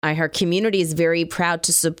iHeart Community is very proud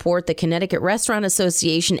to support the Connecticut Restaurant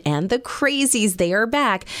Association and the Crazies. They are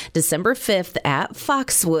back December 5th at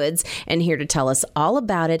Foxwoods, and here to tell us all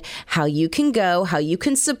about it, how you can go, how you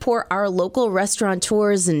can support our local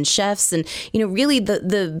restaurateurs and chefs. And, really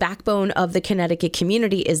the backbone of the Connecticut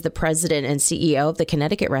community is the president and CEO of the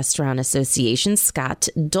Connecticut Restaurant Association, Scott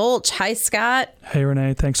Dolch. Hi, Scott. Hey,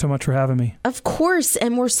 Renee. Thanks so much for having me. Of course.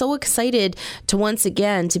 And we're so excited to once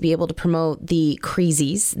again to be able to promote the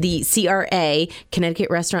Crazies, the CRA, Connecticut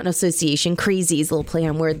Restaurant Association, Crazies, little play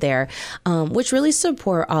on word there, which really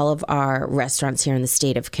support all of our restaurants here in the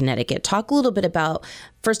state of Connecticut. Talk a little bit about,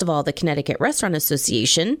 first of all, the Connecticut Restaurant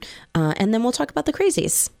Association, and then we'll talk about the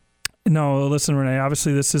Crazies. No, listen, Renee,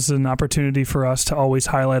 obviously this is an opportunity for us to always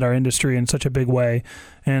highlight our industry in such a big way.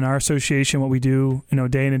 And our association, what we do,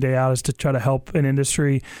 day in and day out is to try to help an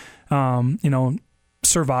industry,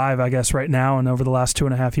 survive, I guess, right now and over the last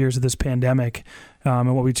 2.5 years of this pandemic.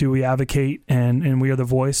 And what we do, we advocate and we are the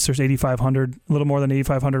voice. There's 8,500, a little more than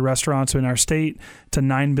 8,500 restaurants in our state. It's a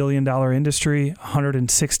 $9 billion industry,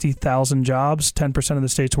 160,000 jobs, 10% of the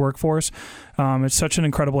state's workforce. It's such an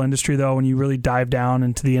incredible industry, though, when you really dive down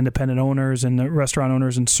into the independent owners and the restaurant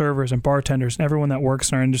owners and servers and bartenders and everyone that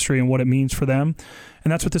works in our industry and what it means for them.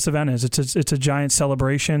 And that's what this event is. It's a giant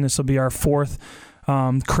celebration. This will be our fourth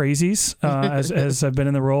Crazies, as I've been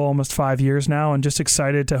in the role almost 5 years now, and just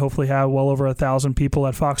excited to hopefully have well over 1,000 people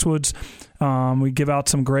at Foxwoods. We give out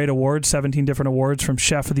some great awards, 17 different awards, from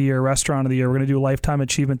Chef of the Year, Restaurant of the Year. We're going to do a Lifetime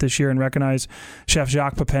Achievement this year and recognize Chef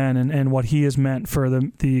Jacques Pepin and what he has meant for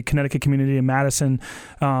the Connecticut community in Madison.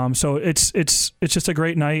 So it's just a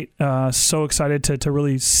great night. So excited to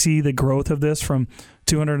really see the growth of this from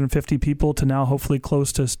 250 people to now hopefully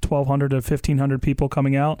close to 1,200 to 1,500 people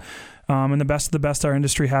coming out. And the best of the best our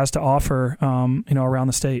industry has to offer, around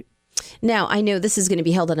the state. Now, I know this is going to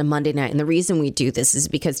be held on a Monday night, and the reason we do this is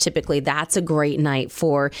because typically that's a great night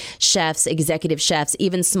for chefs, executive chefs,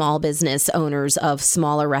 even small business owners of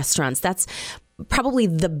smaller restaurants. That's probably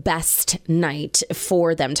the best night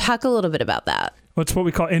for them. Talk a little bit about that. Well, it's what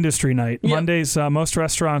we call industry night. Yep. Mondays, most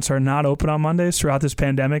restaurants are not open on Mondays throughout this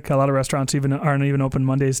pandemic. A lot of restaurants aren't even open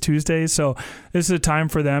Mondays, Tuesdays. So this is a time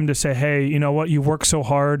for them to say, hey, you know what? You work so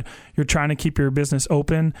hard. You're trying to keep your business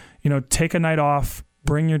open. Take a night off.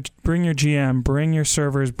 Bring your GM, bring your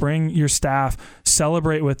servers, bring your staff,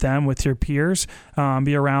 celebrate with them, with your peers,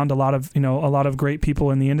 be around a lot of great people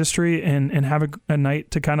in the industry and have a night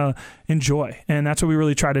to kind of enjoy. And that's what we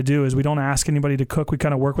really try to do is we don't ask anybody to cook. We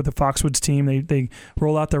kind of work with the Foxwoods team. They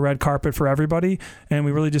roll out the red carpet for everybody. And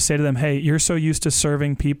we really just say to them, hey, you're so used to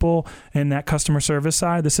serving people in that customer service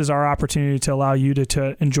side. This is our opportunity to allow you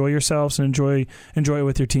to enjoy yourselves and enjoy it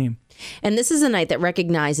with your team. And this is a night that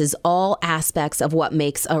recognizes all aspects of what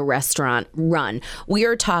makes a restaurant run. We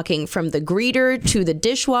are talking from the greeter to the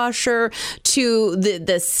dishwasher to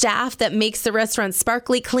the staff that makes the restaurant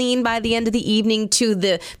sparkly clean by the end of the evening to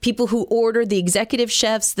the people who order, the executive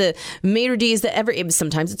chefs, the maitre d's,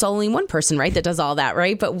 sometimes it's only one person, right, that does all that,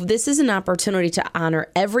 right? But this is an opportunity to honor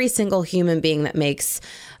every single human being that makes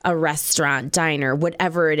a restaurant, diner,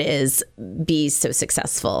 whatever it is, be so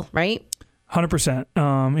successful, right? 100%.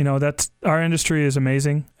 That's our industry is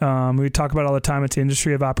amazing. We talk about all the time. It's the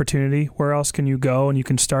industry of opportunity. Where else can you go? And you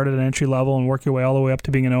can start at an entry level and work your way all the way up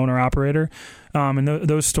to being an owner operator. And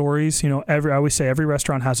those stories, I always say every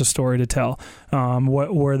restaurant has a story to tell.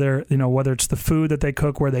 Whether it's the food that they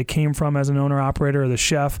cook, where they came from as an owner operator or the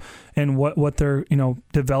chef, and what they're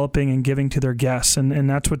developing and giving to their guests. And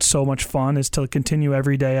that's what's so much fun is to continue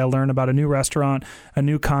every day. I learn about a new restaurant, a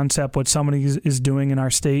new concept, what somebody is doing in our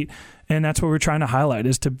state. And that's what we're trying to highlight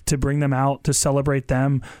is to bring them out, to celebrate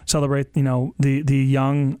them, the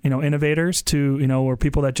young, innovators or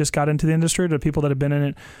people that just got into the industry to people that have been in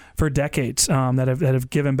it for decades, that have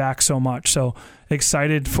given back so much. So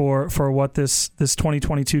excited for what this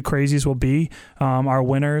 2022 Crazies will be. Our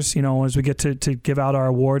winners, as we get to give out our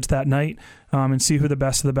awards that night, and see who the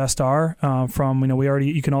best of the best are.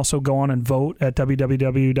 You can also go on and vote at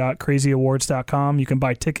www.crazyawards.com. You can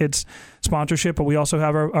buy tickets, sponsorship, but we also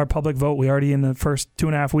have our public vote. We already in the first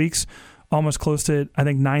 2.5 weeks, almost close to, I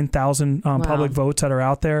think, 9,000 public votes that are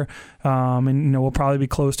out there. We'll probably be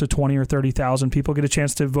close to 20 or 30,000 people get a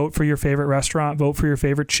chance to vote for your favorite restaurant, vote for your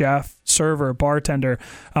favorite chef, server, bartender.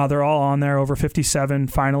 They're all on there, over 57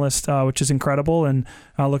 finalists, which is incredible. And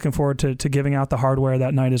looking forward to giving out the hardware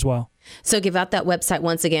that night as well. So give out that website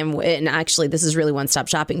once again. And actually, this is really one-stop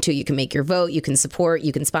shopping too. You can make your vote, you can support,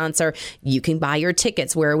 you can sponsor, you can buy your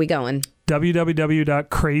tickets. Where are we going?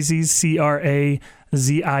 www.craziescra.com.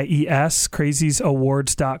 ZIES,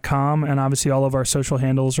 craziesawards.com. And obviously all of our social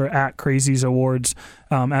handles are at Crazies Awards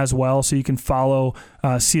as well. So you can follow,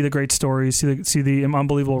 see the great stories, see the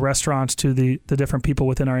unbelievable restaurants to the different people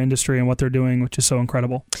within our industry and what they're doing, which is so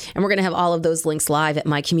incredible. And we're going to have all of those links live at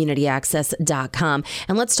mycommunityaccess.com.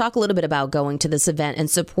 And let's talk a little bit about going to this event and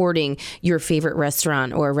supporting your favorite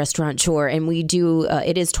restaurant or restaurateur. And we do,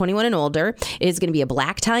 it is 21 and older. It is going to be a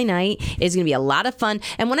black tie night. It is going to be a lot of fun.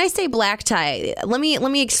 And when I say black tie, let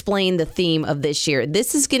me explain the theme of this year.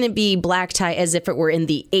 This is going to be black tie as if it were in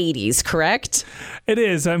the 80s, correct? It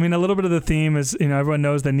is. I mean, a little bit of the theme is, everyone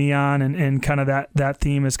knows the neon and kind of that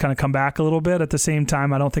theme has kind of come back a little bit. At the same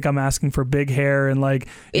time, I don't think I'm asking for big hair and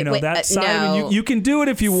that side. No. I mean, you can do it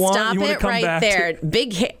if you want. Stop you want it to come right back there.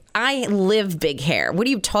 Big hair. I live big hair. What are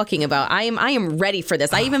you talking about? I am ready for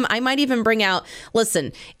this. I might even bring out.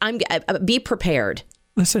 Listen, be prepared.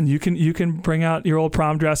 Listen, you can bring out your old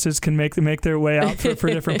prom dresses, can make their way out for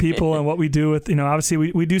different people. And what we do with,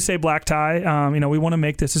 obviously we do say black tie. We want to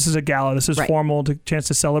make this is a gala. This is right. Formal, chance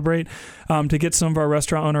to celebrate. To get some of our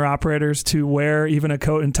restaurant owner operators to wear even a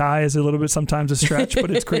coat and tie is a little bit sometimes a stretch,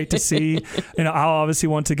 but it's great to see. I'll obviously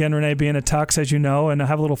once again, Renee, be in a tux, as you know, and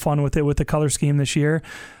have a little fun with it with the color scheme this year.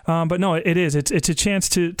 But no, it is. It's a chance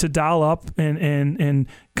to dial up and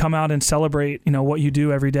come out and celebrate, what you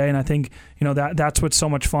do every day. And I think, that's what's so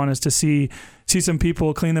much fun is to see some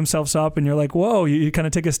people clean themselves up and you're like, whoa, you kind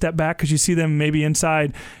of take a step back because you see them maybe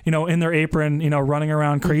inside, in their apron, running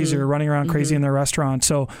around crazy or running around crazy in their restaurant.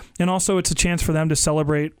 So, and also it's a chance for them to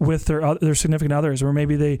celebrate with their significant others, or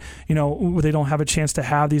maybe they don't have a chance to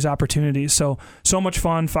have these opportunities. So much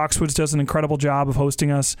fun. Foxwoods does an incredible job of hosting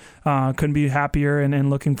us. Couldn't be happier and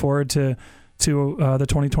looking forward to the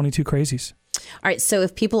 2022 Crazies. All right. So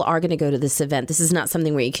if people are going to go to this event, this is not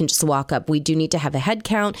something where you can just walk up. We do need to have a head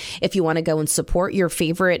count. If you want to go and support your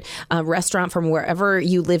favorite restaurant from wherever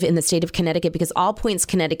you live in the state of Connecticut, because All Points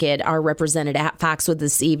Connecticut are represented at Foxwoods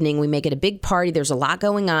this evening. We make it a big party. There's a lot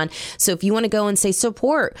going on. So if you want to go and say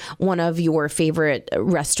support one of your favorite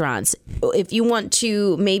restaurants, if you want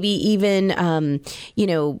to maybe even,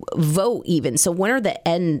 vote even. So when are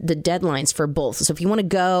the deadlines for both? So if you want to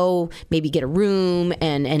go, maybe get a room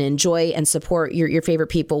and enjoy and support your favorite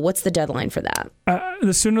people, what's the deadline for that?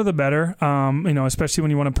 The sooner the better, especially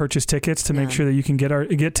when you want to purchase tickets to make sure that you can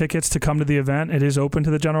get tickets to come to the event. It is open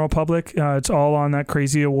to the general public. It's all on that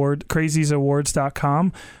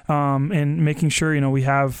craziesawards.com, and making sure, we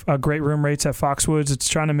have great room rates at Foxwoods. It's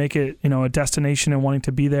trying to make it, a destination and wanting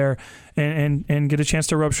to be there and get a chance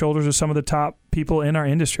to rub shoulders with some of the top people in our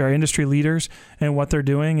industry leaders and what they're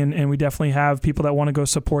doing. And we definitely have people that want to go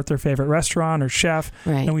support their favorite restaurant or chef.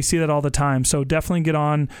 Right. And we see that all the time. So definitely get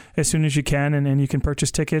on as soon as you can and you can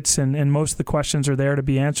purchase tickets and most of the questions are there to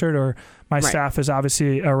be answered, or my staff is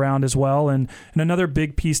obviously around as well. And another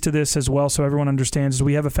big piece to this as well, so everyone understands, is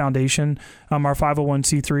we have a foundation. Our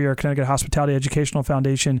 501c3, our Connecticut Hospitality Educational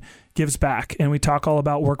Foundation, gives back. And we talk all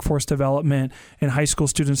about workforce development and high school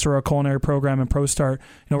students through our culinary program and ProStart.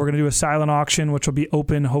 We're going to do a silent auction, which will be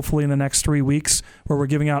open hopefully in the next 3 weeks, where we're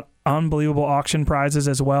giving out unbelievable auction prizes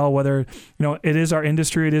as well, whether it is our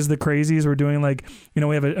industry, it is the Crazies. We're doing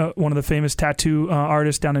we have one of the famous tattoo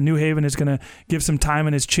artists down in New Haven is going to give some time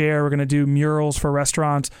in his chair. We're going to do murals for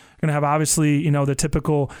restaurants. We're going to have obviously the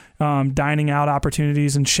typical dining out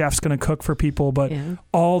opportunities, and chefs going to cook for people, but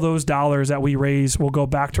all those dollars that we raise will go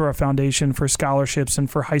back to our foundation for scholarships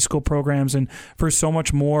and for high school programs and for so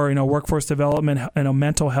much more, workforce development and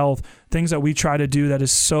mental health, things that we try to do that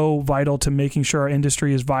is so vital to making sure our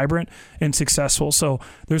industry is vibrant and successful. So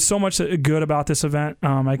there's so much good about this event.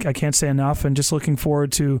 I can't say enough, and just looking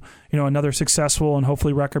forward to, another successful and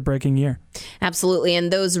hopefully record-breaking year. Absolutely.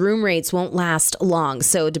 And those room rates won't last long.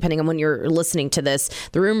 So depending on when you're listening to this,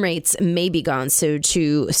 the room rates may be gone. So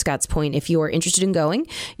to Scott's point, if you are interested in going,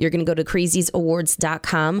 you're going to go to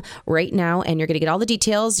craziesawards.com right now, and you're going to get all the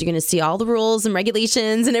details. You're going to see all the rules and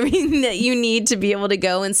regulations and everything that you need to be able to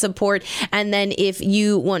go and support. And then if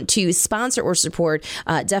you want to sponsor or support,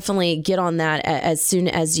 definitely get on that as soon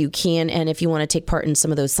as you can. And if you want to take part in some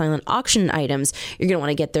of those silent auction items, you're going to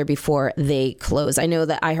want to get there before they close. I know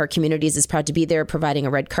that iHeart Communities is proud to be there, providing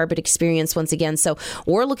a red carpet experience once again. So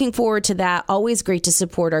we're looking forward to that. Always great to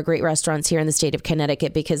support our great restaurants here in the state of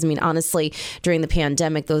Connecticut, because honestly, during the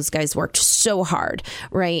pandemic, those guys worked so hard,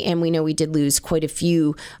 right? And we know we did lose quite a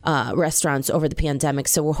few restaurants over the pandemic.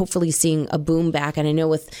 So we're hopefully seeing a boom back. And I know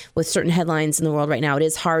with certain headlines in the world right now, it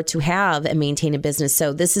is hard to have and maintain a business.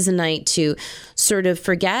 So this is a night to sort of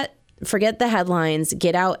forget forget the headlines,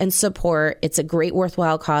 get out and support. It's a great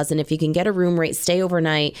worthwhile cause. And if you can get a room rate, stay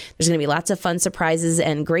overnight. There's going to be lots of fun surprises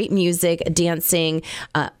and great music, dancing,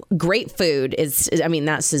 great food. That's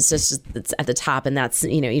just it's at the top. And that's,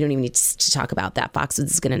 you don't even need to talk about that.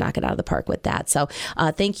 Foxwoods is going to knock it out of the park with that. So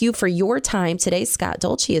thank you for your time today. Scott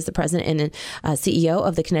Dolce is the president and CEO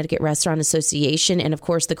of the Connecticut Restaurant Association. And of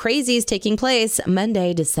course, the Crazy is taking place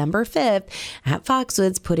Monday, December 5th at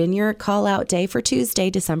Foxwoods. Put in your call out day for Tuesday,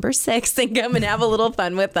 December 6th, and come and have a little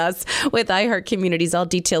fun with us with iHeart Communities. All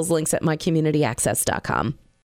details, links at mycommunityaccess.com.